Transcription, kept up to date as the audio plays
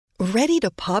Ready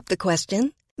to pop the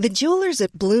question? The jewelers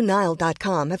at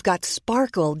BlueNile.com have got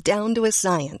sparkle down to a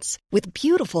science with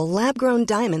beautiful lab-grown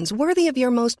diamonds worthy of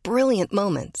your most brilliant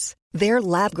moments. Their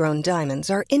lab-grown diamonds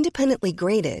are independently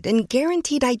graded and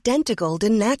guaranteed identical to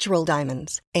natural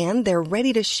diamonds, and they're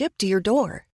ready to ship to your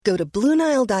door. Go to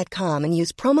BlueNile.com and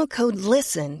use promo code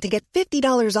LISTEN to get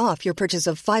 $50 off your purchase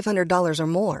of $500 or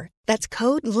more. That's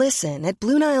code LISTEN at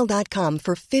BlueNile.com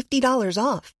for $50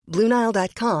 off.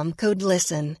 BlueNile.com, code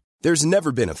LISTEN. There's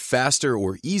never been a faster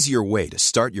or easier way to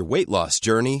start your weight loss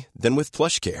journey than with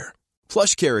PlushCare.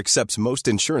 PlushCare accepts most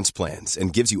insurance plans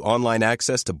and gives you online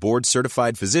access to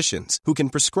board-certified physicians who can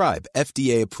prescribe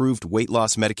FDA-approved weight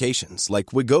loss medications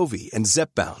like Wegovy and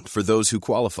Zepbound for those who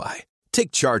qualify.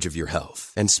 Take charge of your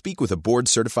health and speak with a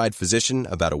board-certified physician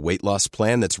about a weight loss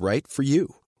plan that's right for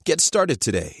you. Get started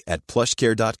today at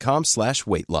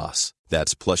plushcare.com/weight loss.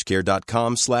 That's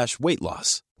plushcare.com/weight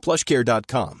loss.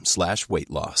 plushcare.com/weight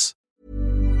loss.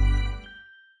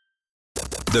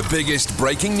 The biggest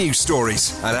breaking news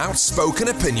stories and outspoken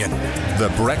opinion.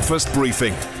 The Breakfast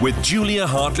Briefing with Julia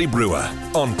Hartley-Brewer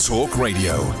on Talk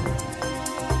Radio.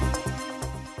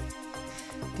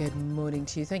 Good morning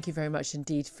to you. Thank you very much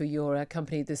indeed for your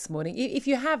company this morning. If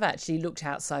you have actually looked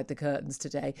outside the curtains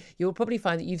today, you'll probably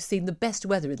find that you've seen the best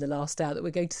weather in the last hour that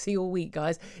we're going to see all week,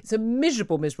 guys. It's a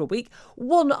miserable week.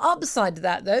 One upside to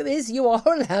that, though, is you are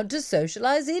allowed to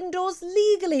socialise indoors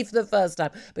legally for the first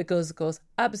time because, of course,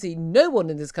 absolutely no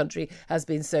one in this country has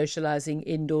been socialising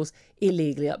indoors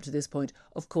illegally up to this point.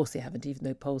 Of course they haven't, even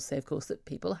though polls say, of course, that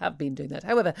people have been doing that.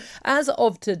 However, as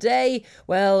of today,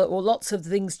 well, lots of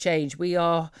things change.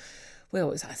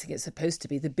 Well, I think it's supposed to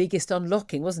be the biggest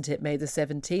unlocking, wasn't it, May the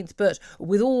 17th? But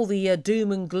with all the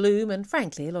doom and gloom and,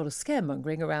 frankly, a lot of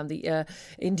scaremongering around the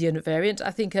Indian variant,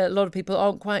 I think a lot of people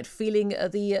aren't quite feeling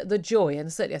the joy. And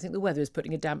certainly I think the weather is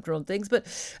putting a damper on things. But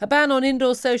a ban on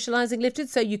indoor socialising lifted,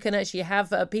 so you can actually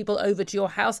have people over to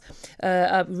your house.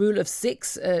 A rule of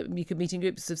 6. You can meet in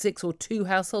groups of 6 or 2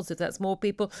 households if that's more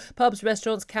people. Pubs,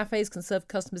 restaurants, cafes can serve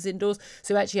customers indoors.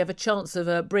 So actually have a chance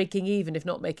of breaking even, if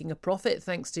not making a profit,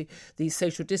 thanks to the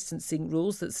social distancing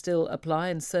rules that still apply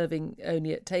and serving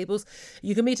only at tables.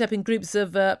 You can meet up in groups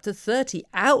of up to 30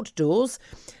 outdoors.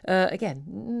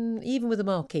 Again, even with a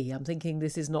marquee, I'm thinking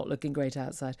this is not looking great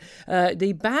outside.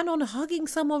 The ban on hugging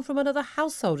someone from another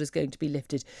household is going to be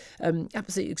lifted.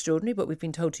 Absolutely extraordinary, but we've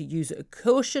been told to use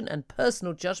caution and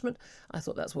personal judgment. I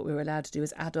thought that's what we were allowed to do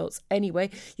as adults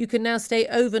anyway. You can now stay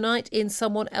overnight in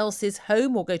someone else's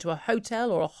home or go to a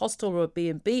hotel or a hostel or a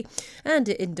B&B, and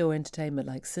indoor entertainment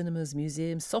like cinemas,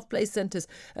 museums, soft play centres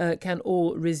can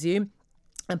all resume.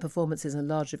 And performances and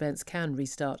large events can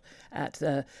restart at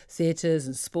theatres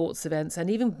and sports events and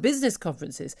even business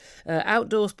conferences.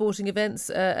 Outdoor sporting events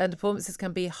and performances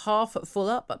can be half full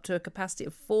up to a capacity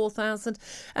of 4,000.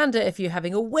 And if you're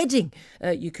having a wedding,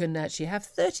 you can actually have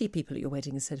 30 people at your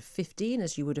wedding instead of 15,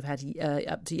 as you would have had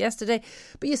up to yesterday.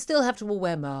 But you still have to all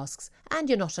wear masks and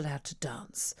you're not allowed to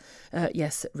dance.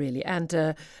 Yes, really.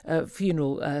 And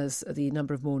funeral, the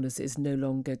number of mourners is no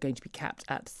longer going to be capped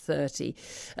at 30.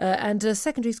 And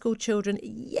secondary school children,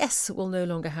 yes, will no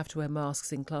longer have to wear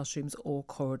masks in classrooms or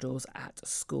corridors at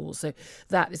school. So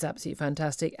that is absolutely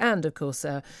fantastic. And, of course,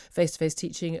 face-to-face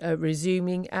teaching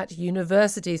resuming at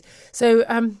universities. So,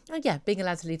 being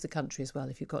allowed to leave the country as well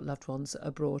if you've got loved ones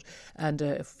abroad. And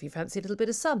if you fancy a little bit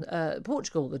of sun.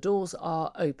 Portugal, the doors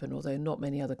are open, although not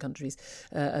many other countries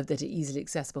that are easily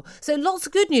accessible. So lots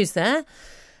of good news there.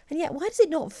 And yet, why does it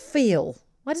not feel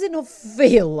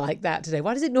like that today?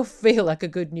 Why does it not feel like a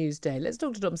good news day? Let's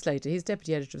talk to Tom Slater. He's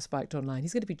Deputy Editor of Spiked Online.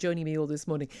 He's going to be joining me all this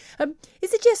morning.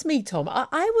 Is it just me, Tom?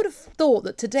 I would have thought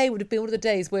that today would have been one of the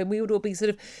days when we would all be sort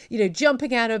of,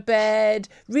 jumping out of bed,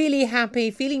 really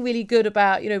happy, feeling really good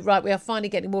about, right, we are finally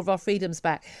getting more of our freedoms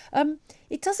back.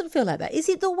 It doesn't feel like that. Is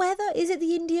it the weather? Is it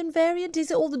the Indian variant?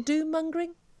 Is it all the doom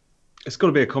mongering? It's got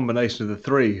to be a combination of the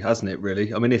three, hasn't it,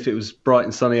 really? I mean, if it was bright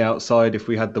and sunny outside, if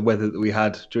we had the weather that we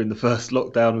had during the first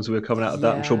lockdown as we were coming out of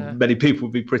that, I'm sure many people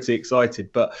would be pretty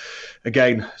excited. But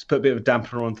again, it's put a bit of a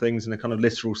dampener on things in a kind of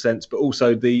literal sense. But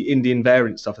also the Indian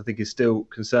variant stuff, I think, is still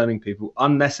concerning people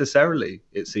unnecessarily,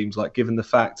 it seems like, given the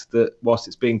fact that whilst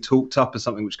it's being talked up as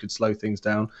something which could slow things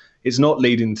down, it's not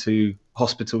leading to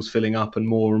hospitals filling up and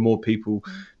more people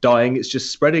dying. It's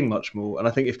just spreading much more. And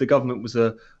I think if the government was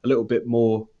a little bit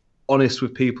more honest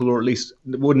with people, or at least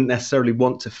wouldn't necessarily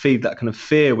want to feed that kind of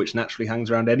fear which naturally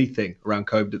hangs around anything around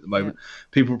COVID at the moment,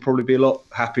 people would probably be a lot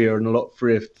happier and a lot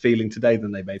freer feeling today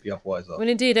than they maybe otherwise are. Well,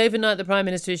 indeed, overnight the Prime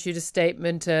Minister issued a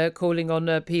statement calling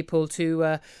on people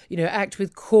to, act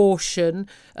with caution,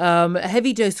 a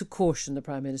heavy dose of caution, the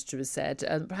Prime Minister has said.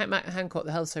 Matt Hancock,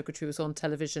 the Health Secretary, was on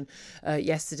television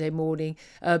yesterday morning,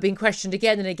 being questioned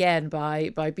again and again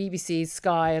by BBC,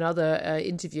 Sky and other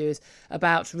interviewers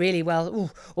about really,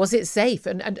 was it safe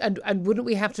and wouldn't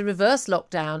we have to reverse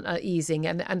lockdown easing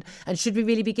and should we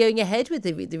really be going ahead with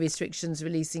the restrictions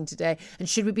releasing today, and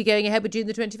should we be going ahead with June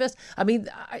the 21st? I mean,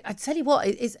 I tell you what,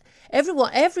 is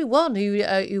everyone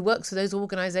who works for those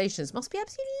organisations must be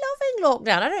absolutely loving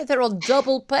lockdown. I don't know if they're on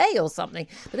double pay or something,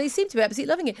 but they seem to be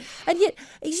absolutely loving it. And yet,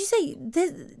 as you say,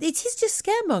 it is just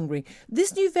scaremongering.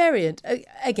 This new variant,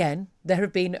 again, there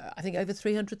have been, I think, over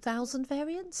 300,000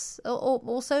 variants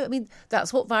or so. I mean,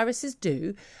 that's what viruses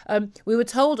do. We were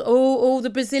told, the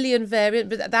Brazilian variant,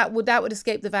 but that would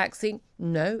escape the vaccine.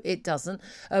 No, it doesn't.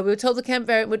 We were told the Kent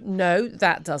variant would. No,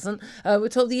 that doesn't. We're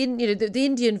told the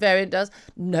Indian variant does.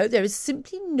 No, there is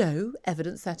simply no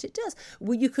evidence that it does.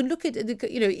 Well, you can look at,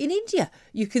 in India,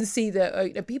 you can see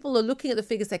that people are looking at the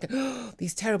figures. They go,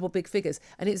 these terrible big figures,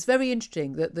 and it's very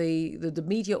interesting that the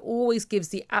media always gives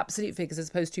the absolute figures as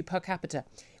opposed to per capita.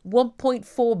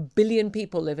 1.4 billion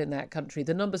people live in that country.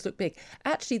 The numbers look big.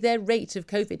 Actually, their rate of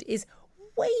COVID is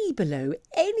way below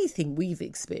anything we've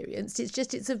experienced.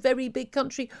 It's a very big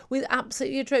country with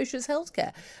absolutely atrocious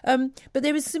healthcare. But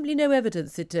there is simply no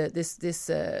evidence that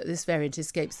this variant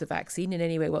escapes the vaccine in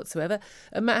any way whatsoever.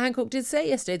 Matt Hancock did say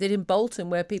yesterday that in Bolton,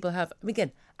 where people have,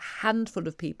 again, a handful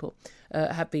of people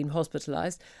have been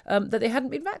hospitalised, that they hadn't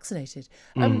been vaccinated.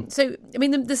 So, I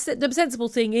mean, the sensible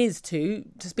thing is to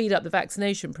speed up the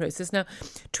vaccination process. Now,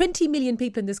 20 million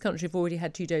people in this country have already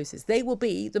had 2 doses. They will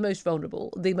be the most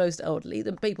vulnerable, the most elderly,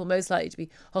 the people most likely to be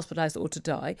hospitalised or to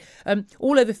die.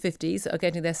 All over 50s are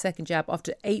getting their second jab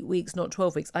after 8 weeks, not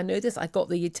 12 weeks. I know this. I got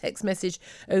the text message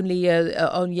only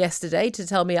on yesterday to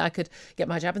tell me I could get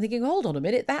my jab. I'm thinking, hold on a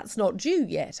minute, that's not due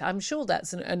yet. I'm sure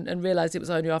that's, and realised it was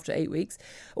only after 8 weeks.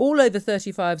 All over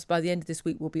 35s by the end of this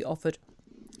week will be offered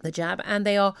the jab, and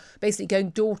they are basically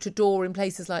going door to door in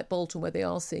places like Bolton, where they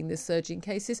are seeing this surge in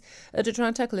cases, to try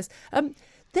and tackle this.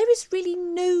 There is really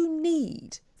no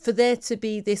need for there to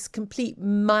be this complete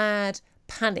mad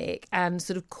panic and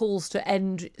sort of calls to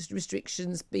end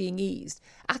restrictions being eased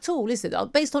at all, is it?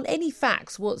 Based on any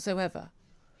facts whatsoever.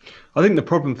 I think the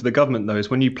problem for the government, though, is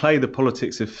when you play the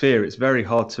politics of fear, it's very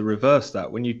hard to reverse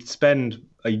that. When you spend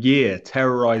a year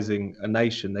terrorising a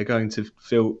nation, they're going to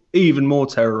feel even more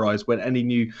terrorised when any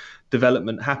new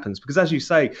development happens. Because as you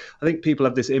say, I think people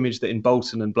have this image that in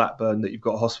Bolton and Blackburn that you've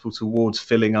got hospital wards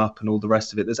filling up and all the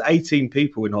rest of it. There's 18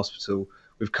 people in hospital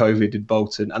with COVID in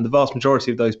Bolton, and the vast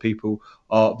majority of those people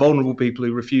are vulnerable people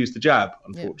who refuse the jab,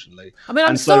 unfortunately. Yeah. I mean,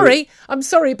 I'm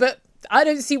sorry, but I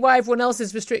don't see why everyone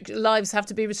else's lives have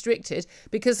to be restricted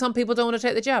because some people don't want to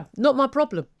take the jab. Not my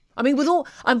problem. I mean,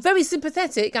 I'm very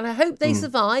sympathetic and I hope they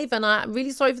survive, and I'm really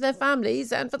sorry for their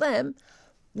families and for them.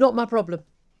 Not my problem.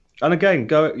 And again,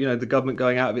 the government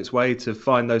going out of its way to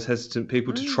find those hesitant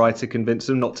people to try to convince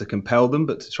them, not to compel them,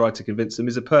 but to try to convince them,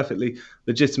 is a perfectly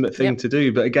legitimate thing to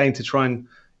do. But again, to try and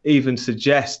even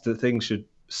suggest that things should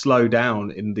slow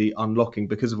down in the unlocking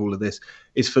because of all of this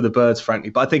is for the birds, frankly.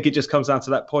 But I think it just comes down to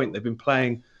that point. They've been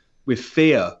playing with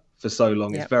fear for so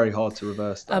long. It's very hard to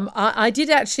reverse that. I did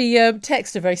actually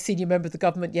text a very senior member of the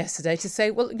government yesterday to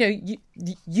say, well,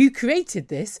 you created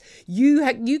this.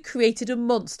 You created a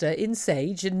monster in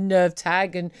SAGE and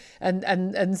NervTag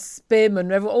and SPIM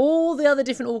and all the other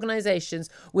different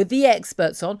organisations with the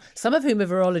experts on, some of whom are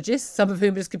virologists, some of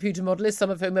whom are computer modelists,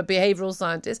 some of whom are behavioural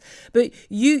scientists. But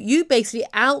you basically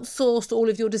outsourced all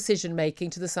of your decision making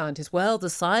to the scientists. Well,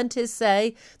 the scientists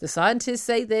say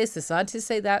this, the scientists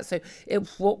say that. So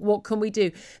what can we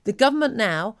do? The government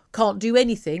now can't do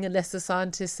anything unless the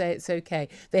scientists say it's okay.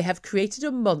 They have created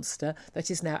a monster that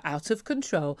is now out of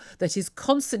control, that is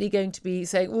constantly going to be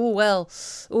saying,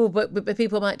 but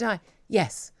people might die.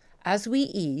 Yes, as we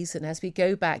ease and as we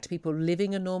go back to people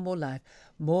living a normal life,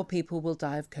 more people will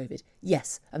die of COVID.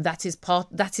 Yes, and that is part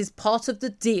of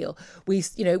the deal.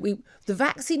 The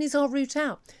vaccine is our route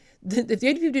out. The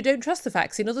only people who don't trust the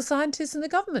vaccine are the scientists and the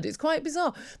government. It's quite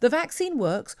bizarre. The vaccine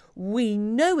works. We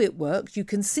know it works. You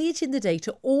can see it in the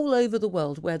data all over the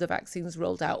world where the vaccines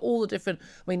rolled out. All the different,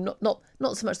 I mean, not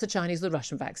so much the Chinese or the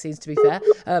Russian vaccines, to be fair,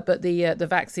 but the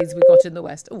vaccines we got in the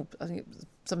West. Oh, I think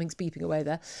something's beeping away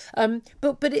there.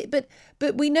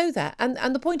 But we know that,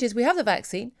 and the point is, we have the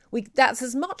vaccine. That's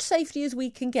as much safety as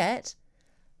we can get.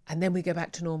 And then we go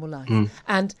back to normal life.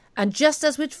 And just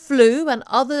as with flu and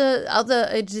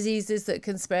other diseases that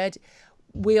can spread,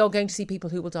 we are going to see people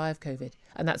who will die of COVID.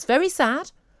 And that's very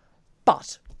sad,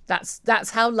 but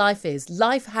that's how life is.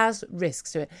 Life has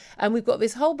risks to it. And we've got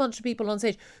this whole bunch of people on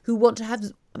stage who want to have,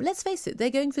 let's face it, they're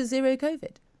going for zero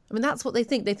COVID. I mean, that's what they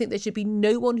think. They think there should be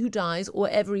no one who dies or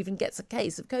ever even gets a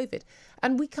case of COVID.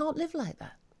 And we can't live like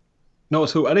that. Not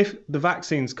at all. And if the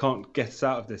vaccines can't get us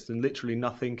out of this, then literally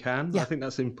nothing can. Yeah. I think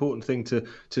that's an important thing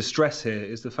to stress here,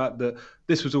 is the fact that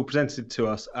this was all presented to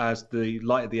us as the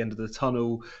light at the end of the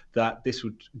tunnel, that this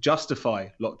would justify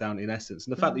lockdown in essence.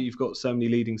 And the fact that you've got so many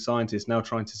leading scientists now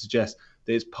trying to suggest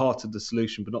that it's part of the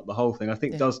solution, but not the whole thing, I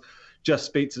think does just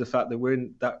speak to the fact that we're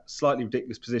in that slightly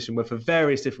ridiculous position where, for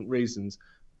various different reasons,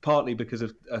 partly because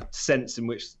of a sense in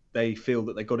which they feel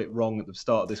that they got it wrong at the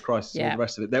start of this crisis and all the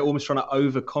rest of it, they're almost trying to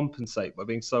overcompensate by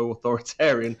being so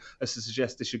authoritarian as to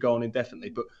suggest this should go on indefinitely.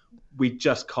 But we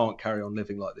just can't carry on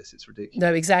living like this. It's ridiculous.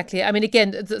 No, exactly. I mean,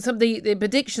 again, some of the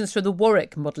predictions from the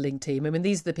Warwick modelling team, I mean,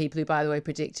 these are the people who, by the way,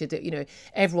 predicted that, you know,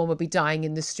 everyone would be dying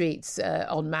in the streets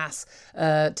en masse,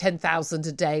 10,000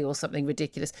 a day or something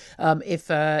ridiculous.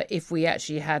 If we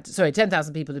actually had,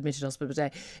 10,000 people admitted to hospital a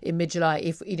day in mid-July,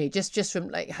 if, you know, just from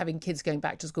like having kids going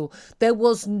back to school, there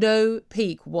was no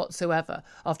peak whatsoever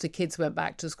after kids went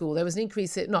back to school. There was an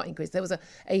there was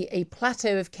a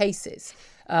plateau of cases,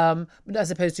 as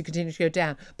opposed to continuing to go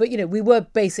down. But, you know, we were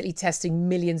basically testing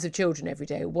millions of children every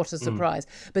day. What a surprise.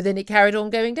 But then it carried on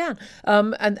going down.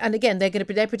 And again, they're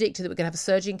predicting that we're going to have a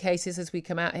surge in cases as we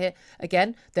come out here.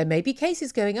 Again, there may be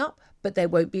cases going up, but there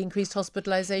won't be increased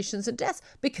hospitalisations and deaths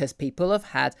because people have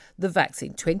had the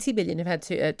vaccine. 20 million have had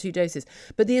two doses.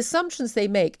 But the assumptions they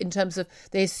make in terms of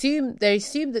they assume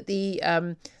that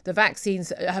the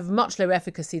vaccines have much lower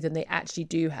efficacy than they actually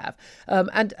do have.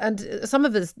 And some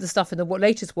of the stuff in the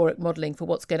latest Warwick modelling for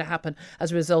what's going to happen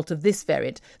as a result of this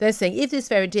variant, they're saying if this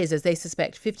variant is, as they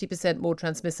suspect, 50% more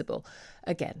transmissible,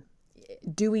 again,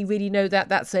 do we really know that?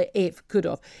 That's a if, could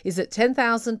have. Is that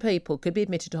 10,000 people could be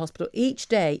admitted to hospital each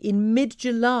day in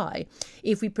mid-July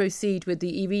if we proceed with the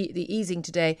easing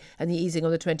today and the easing on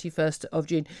the 21st of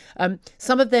June.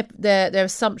 Some of their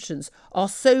assumptions are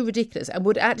so ridiculous and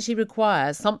would actually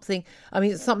require something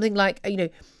like, you know,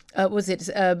 was it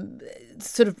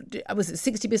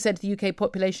 60% of the UK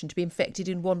population to be infected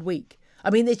in 1 week? I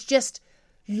mean, it's just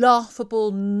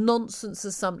laughable nonsense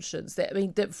assumptions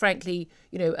that frankly,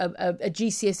 you know, a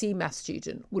GCSE maths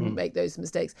student wouldn't make those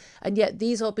mistakes. And yet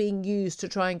these are being used to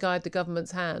try and guide the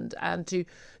government's hand and to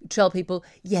tell people,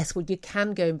 yes, well, you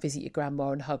can go and visit your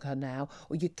grandma and hug her now,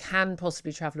 or you can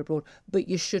possibly travel abroad, but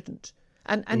you shouldn't.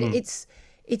 And it's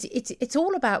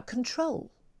all about control.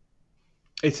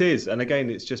 It is, and again,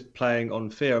 it's just playing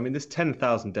on fear. I mean, this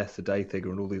 10,000 deaths a day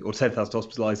figure and all these, or 10,000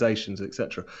 hospitalisations,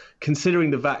 etc. Considering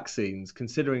the vaccines,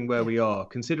 considering where we are,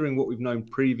 considering what we've known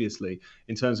previously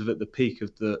in terms of at the peak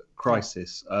of the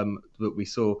crisis that we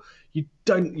saw, you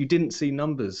didn't see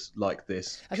numbers like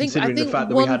this. I think the fact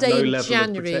that we had no level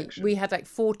January, of protection. We had like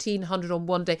 1,400 on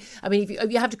one day. I mean,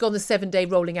 if you have to go on the 7-day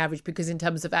rolling average, because in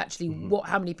terms of actually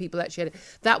how many people actually had it,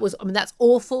 that's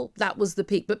awful. That was the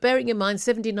peak. But bearing in mind,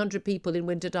 1,700 people in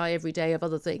winter die every day of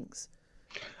other things.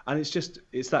 And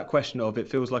it's that question of, it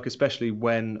feels like, especially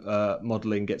when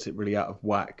modelling gets it really out of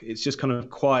whack, it's just kind of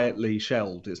quietly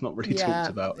shelved. It's not really talked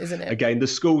about. Isn't it? Again, the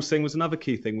schools thing was another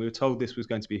key thing. We were told this was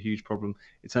going to be a huge problem.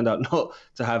 It turned out not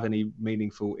to have any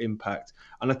meaningful impact.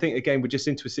 And I think, again, we're just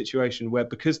into a situation where,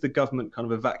 because the government kind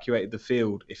of evacuated the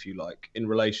field, if you like, in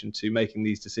relation to making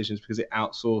these decisions, because it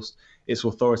outsourced its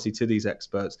authority to these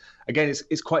experts, again,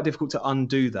 it's quite difficult to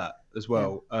undo that as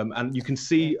well. And you can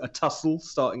see a tussle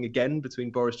starting again between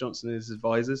Boris Johnson and his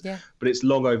advisors, but it's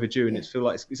long overdue, and it feels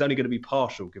like it's only going to be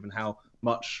partial given how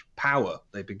much power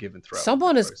they've been given throughout.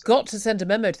 Someone has got to send a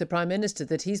memo to the Prime Minister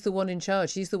that he's the one in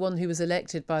charge. He's the one who was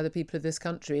elected by the people of this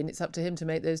country, and it's up to him to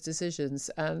make those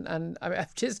decisions. And I mean,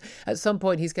 just at some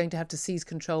point he's going to have to seize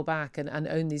control back and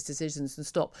own these decisions and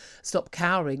stop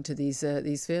cowering to these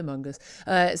fearmongers.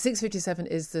 6:57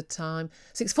 is the time.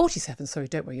 6:47. Sorry,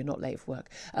 don't worry, you're not late for work.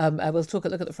 We'll look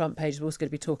at the front page. We're also going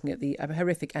to be talking at the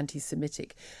horrific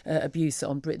anti-Semitic abuse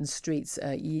on Britain's streets,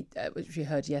 which we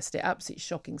heard yesterday. Absolutely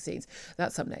shocking scenes.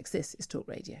 That's up next. This is Talk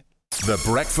Radio. The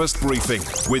Breakfast Briefing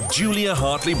with Julia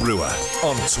Hartley-Brewer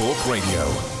on Talk Radio.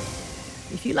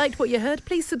 If you liked what you heard,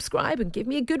 please subscribe and give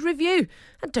me a good review.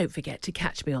 And don't forget to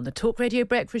catch me on the Talk Radio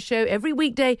Breakfast Show every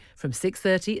weekday from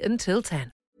 6:30 until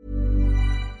 10.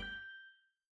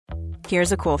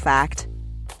 Here's a cool fact.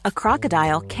 A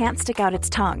crocodile can't stick out its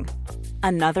tongue.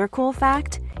 Another cool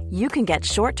fact, you can get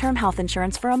short-term health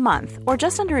insurance for a month or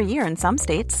just under a year in some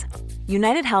states.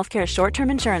 United Healthcare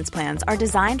short-term insurance plans are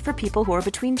designed for people who are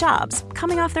between jobs,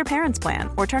 coming off their parents' plan,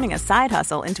 or turning a side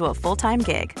hustle into a full-time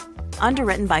gig.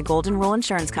 Underwritten by Golden Rule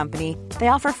Insurance Company, they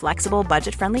offer flexible,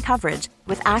 budget-friendly coverage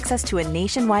with access to a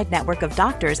nationwide network of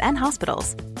doctors and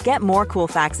hospitals. Get more cool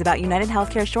facts about United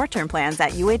Healthcare short-term plans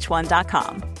at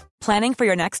uh1.com. Planning for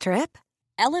your next trip?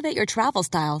 Elevate your travel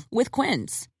style with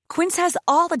Quince. Quince has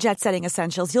all the jet-setting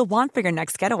essentials you'll want for your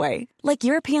next getaway, like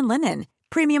European linen,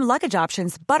 premium luggage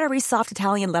options, buttery soft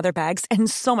Italian leather bags, and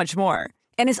so much more.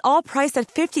 And is all priced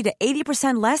at 50 to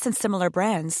 80% less than similar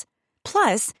brands.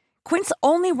 Plus, Quince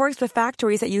only works with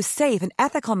factories that use safe and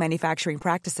ethical manufacturing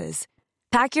practices.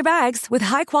 Pack your bags with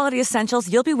high-quality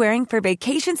essentials you'll be wearing for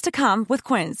vacations to come with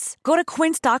Quince. Go to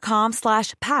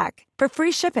quince.com/pack for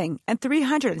free shipping and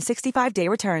 365-day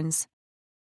returns.